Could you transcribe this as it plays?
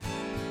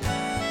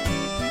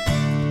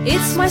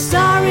It's my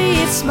story,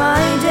 it's my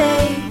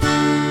day.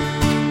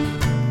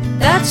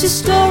 That's your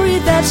story,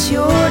 that's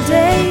your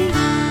day.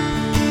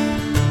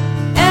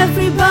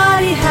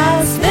 Everybody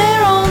has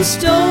their own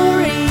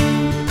story.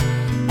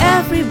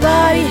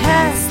 Everybody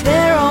has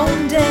their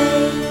own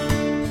day.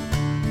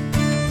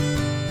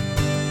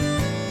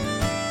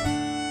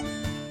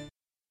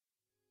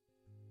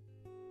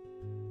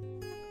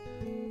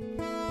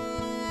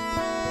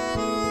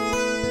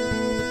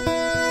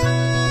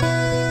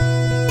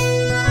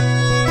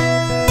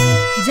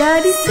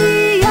 Jadi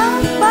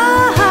siapa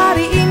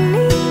hari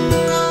ini?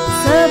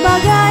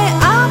 Sebagai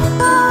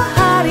apa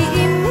hari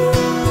ini?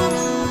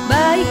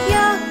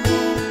 Baiknya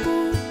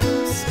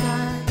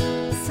kuputuskan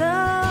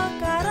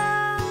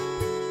sekarang.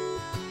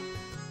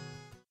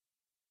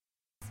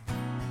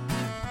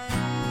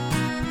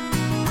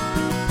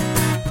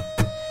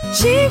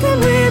 She can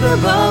read a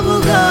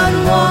bubble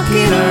gun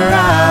walking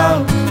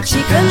around. She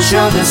can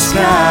show the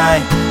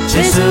sky,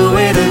 chase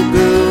away the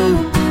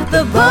gloom.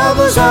 The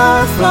bubbles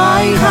are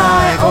flying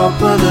high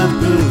over the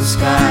blue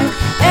sky.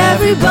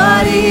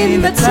 Everybody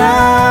in the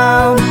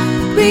town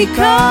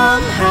become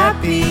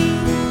happy.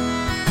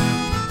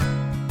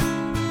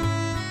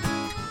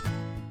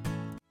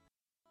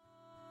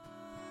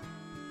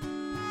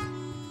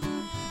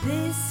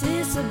 This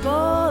is a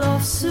bowl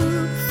of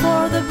soup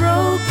for the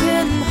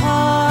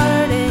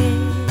broken-hearted.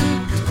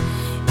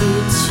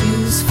 It's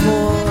used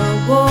for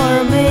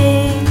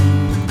warming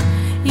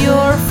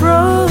your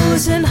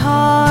frozen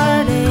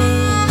hearted.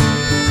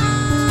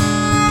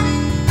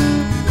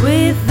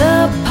 With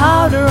the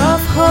powder of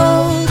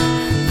hope,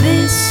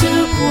 this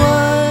soup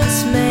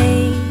was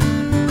made.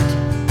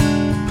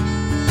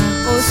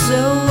 Also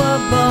a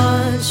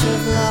bunch of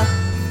love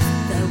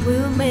that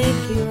will make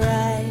you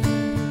right.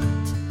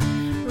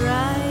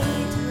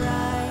 Right,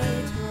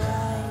 right,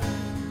 right.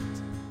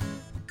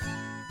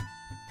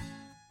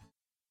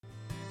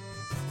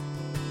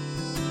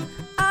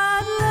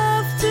 I'd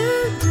love to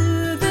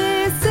do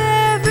this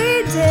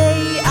every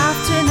day,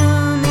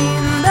 afternoon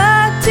in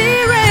the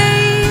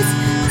terrace.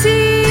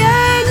 Tea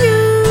and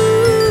you,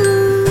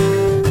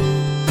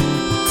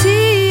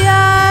 tea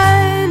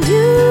and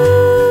you,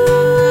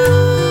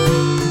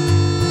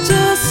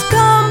 just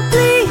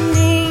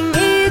completing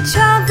each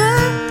other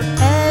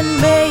and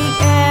make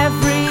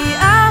every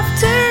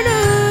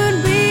afternoon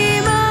be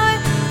my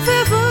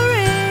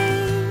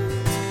favorite.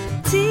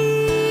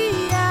 Tea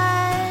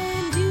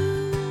and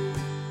you.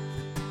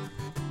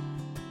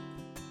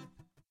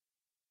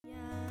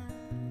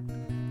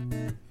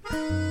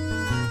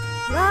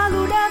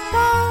 Lalu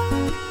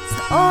datang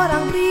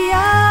seorang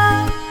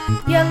pria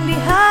yang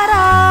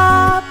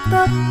diharap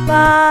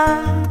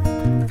tepat,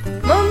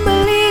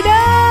 membeli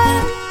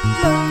dan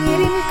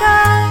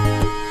mengirimkan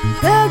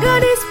ke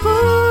gadis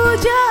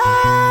pujaan.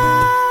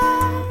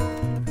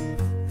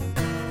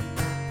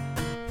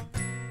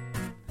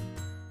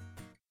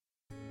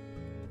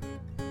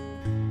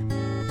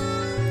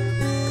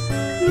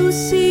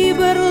 Lucy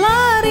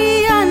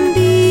berlarian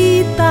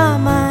di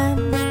taman.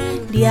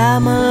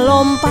 Dia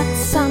melompat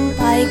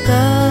sampai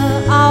ke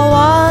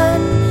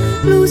awan.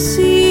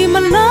 Lucy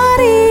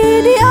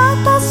menari di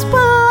atas